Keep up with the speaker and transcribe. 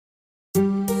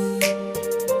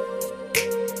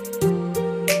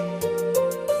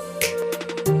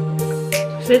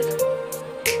it.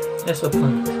 Let's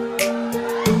open it.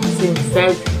 See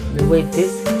inside the way it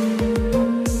is.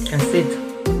 You can see it.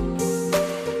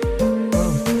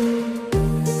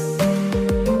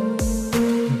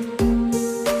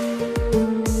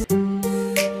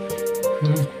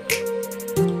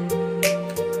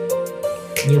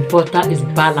 The butter is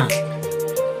balanced.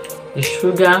 The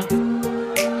sugar,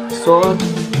 salt,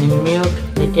 the milk,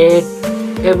 the egg,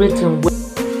 everything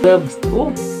well.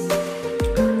 Oh.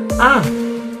 Ah.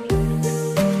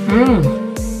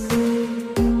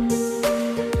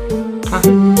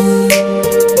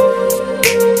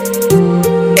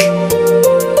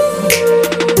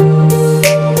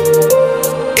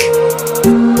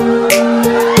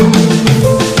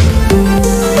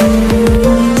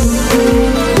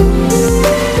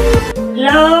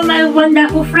 Hello my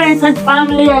wonderful friends and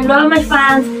family, hello my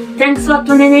fans. Thanks for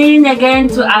tuning in again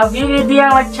to our Vivi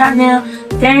our channel.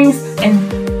 Thanks,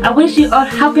 and I wish you all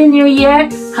happy new year.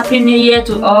 Happy new year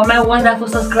to all my wonderful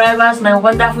subscribers, my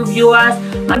wonderful viewers.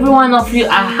 Every one of you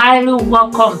are highly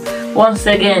welcome once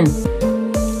again.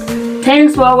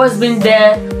 Thanks for always being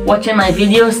there watching my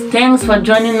videos. Thanks for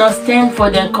joining us. Thanks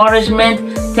for the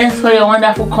encouragement. Thanks for your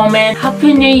wonderful comment.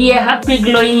 Happy new year, happy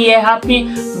glowing year, happy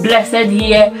blessed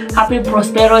year, happy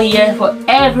prosperous year for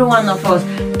every one of us,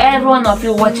 every one of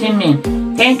you watching me.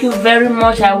 Thank you very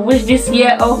much. I wish this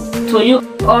year to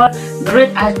you all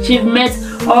great achievements.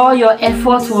 All your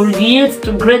efforts will lead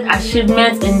to great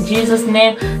achievements in Jesus'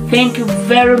 name. Thank you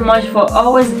very much for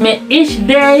always. May each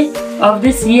day of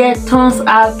this year turns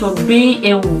out to be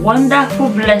a wonderful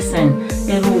blessing,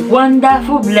 a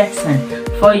wonderful blessing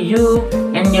for you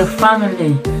and your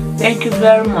family. Thank you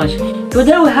very much.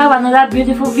 Today we have another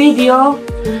beautiful video.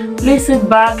 Please sit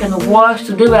back and watch.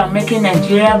 Today we are making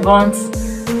Nigerian buns.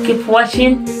 Keep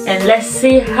watching and let's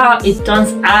see how it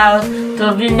turns out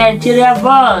to be Nigerian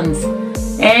buns.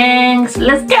 Thanks.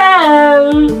 Let's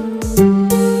go.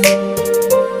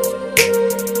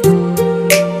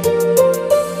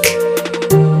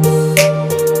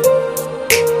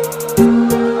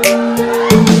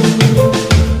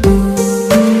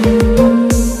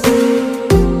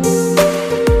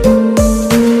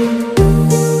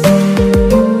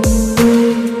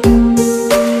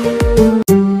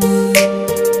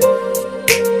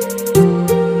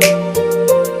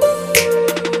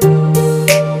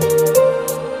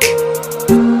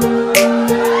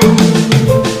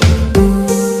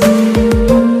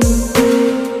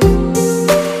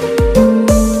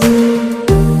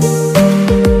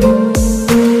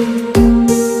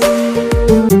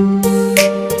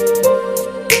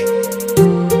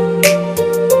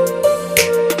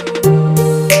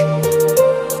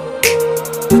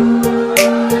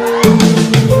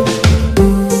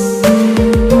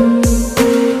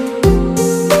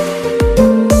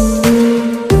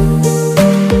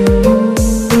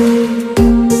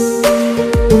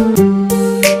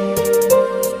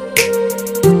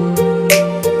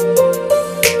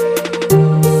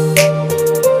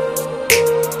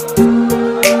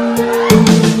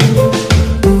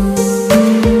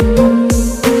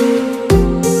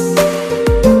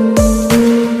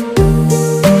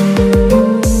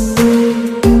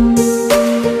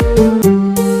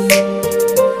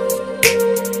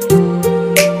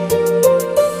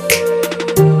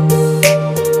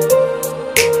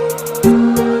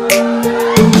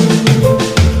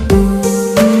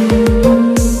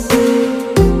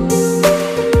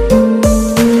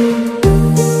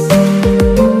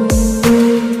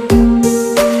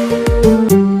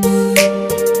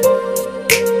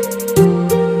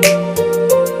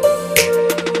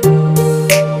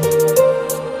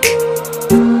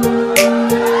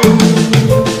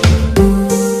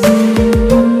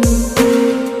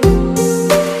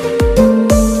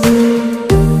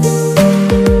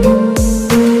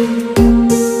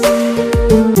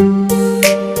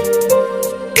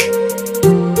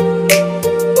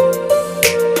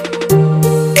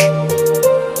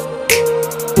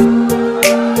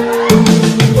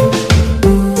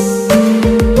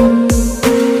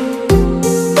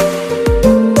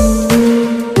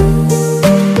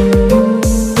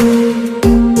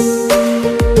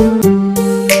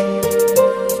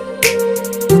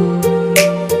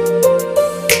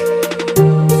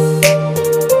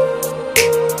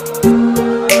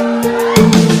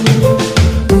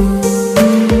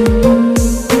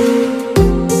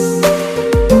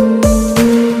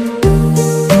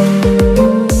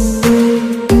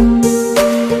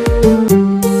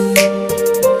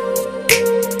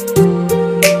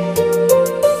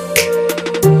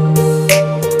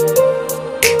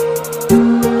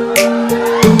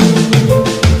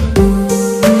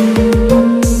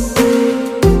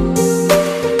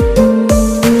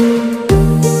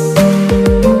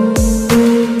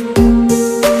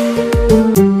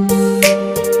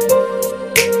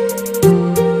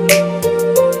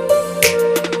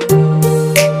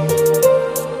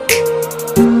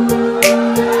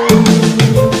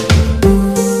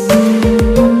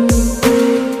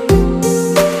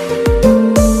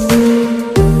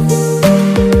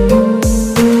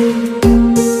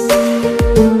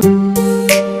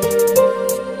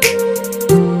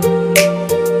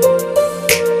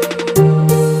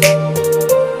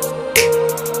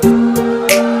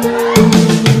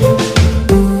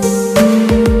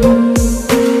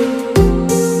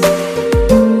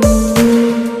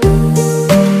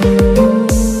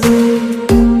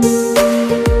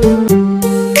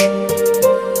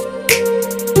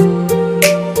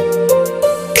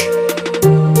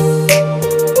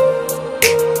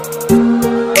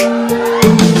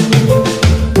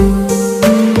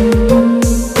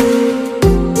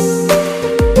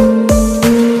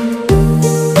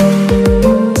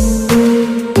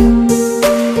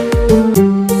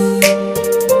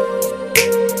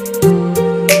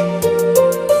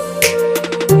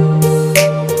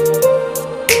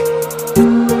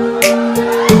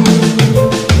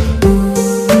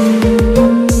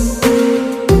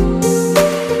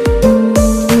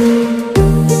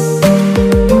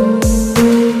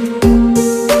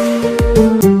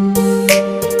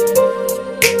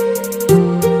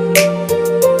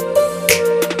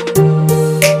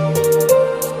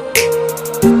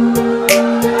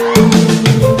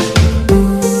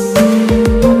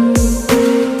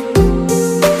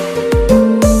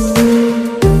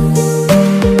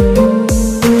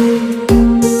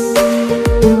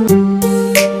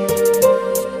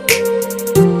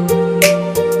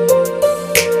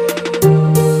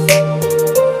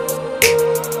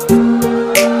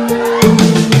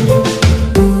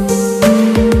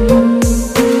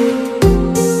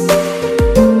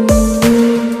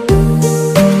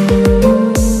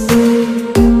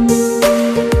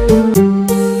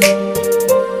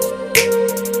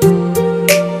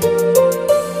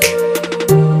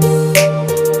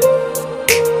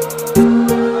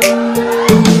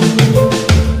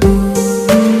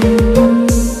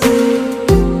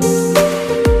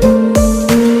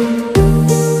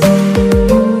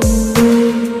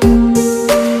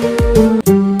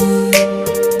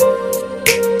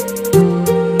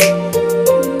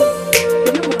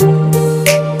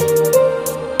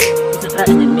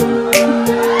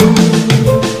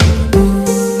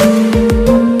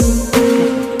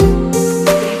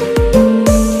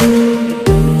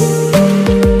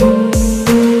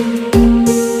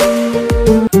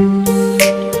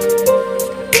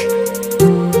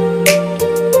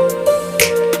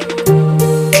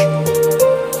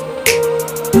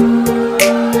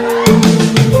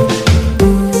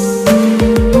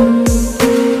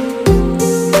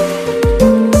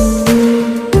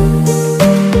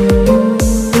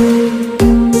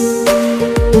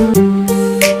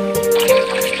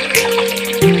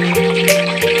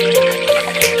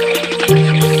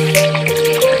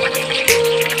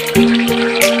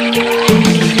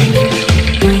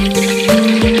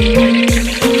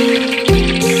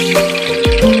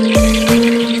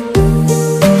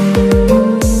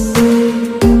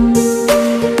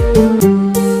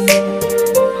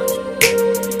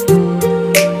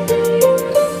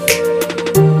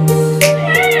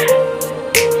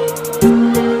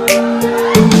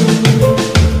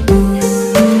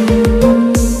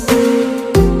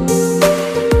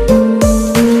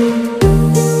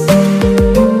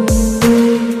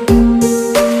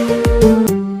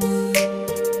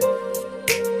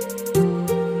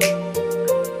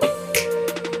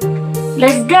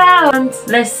 out.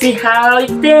 Let's see how it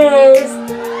tastes.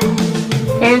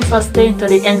 Thanks for staying to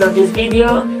the end of this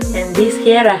video. And this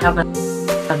here I have a box.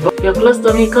 You're close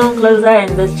to me, come closer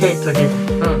and let's try it together.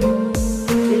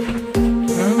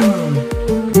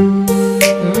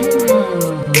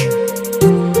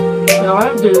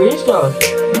 They're delicious.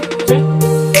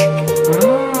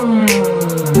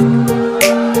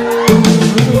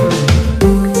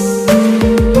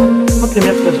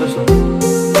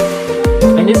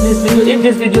 And if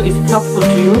this video is helpful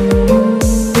to you,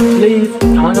 please,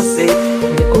 I want to say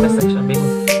in the comment section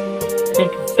below.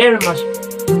 Thank you very much.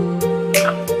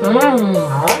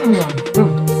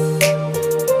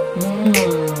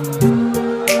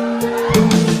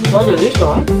 So delicious.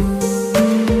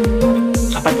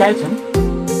 Appetizing.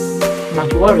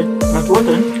 Not worried. Not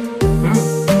watering.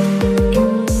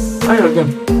 I love them.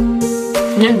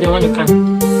 Name them when you can.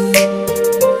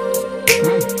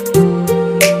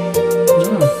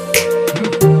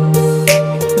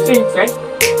 You see, right?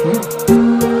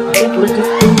 I can't wait to